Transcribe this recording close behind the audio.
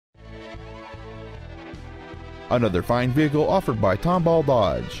Another fine vehicle offered by Tomball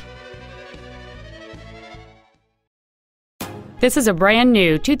Dodge. This is a brand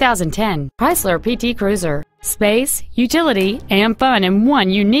new 2010 Chrysler PT Cruiser. Space, utility, and fun in one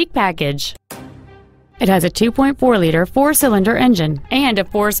unique package. It has a 2.4-liter four-cylinder engine and a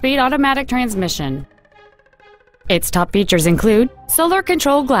 4-speed automatic transmission. Its top features include solar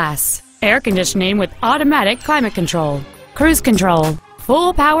control glass, air conditioning with automatic climate control, cruise control,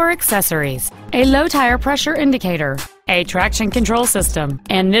 full power accessories, a low tire pressure indicator, a traction control system,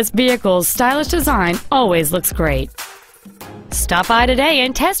 and this vehicle's stylish design always looks great. Stop by today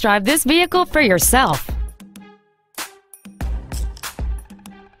and test drive this vehicle for yourself.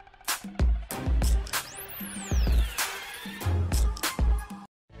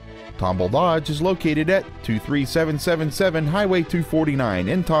 Tomball Dodge is located at 23777 Highway 249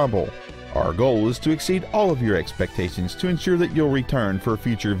 in Tomball. Our goal is to exceed all of your expectations to ensure that you'll return for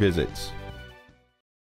future visits.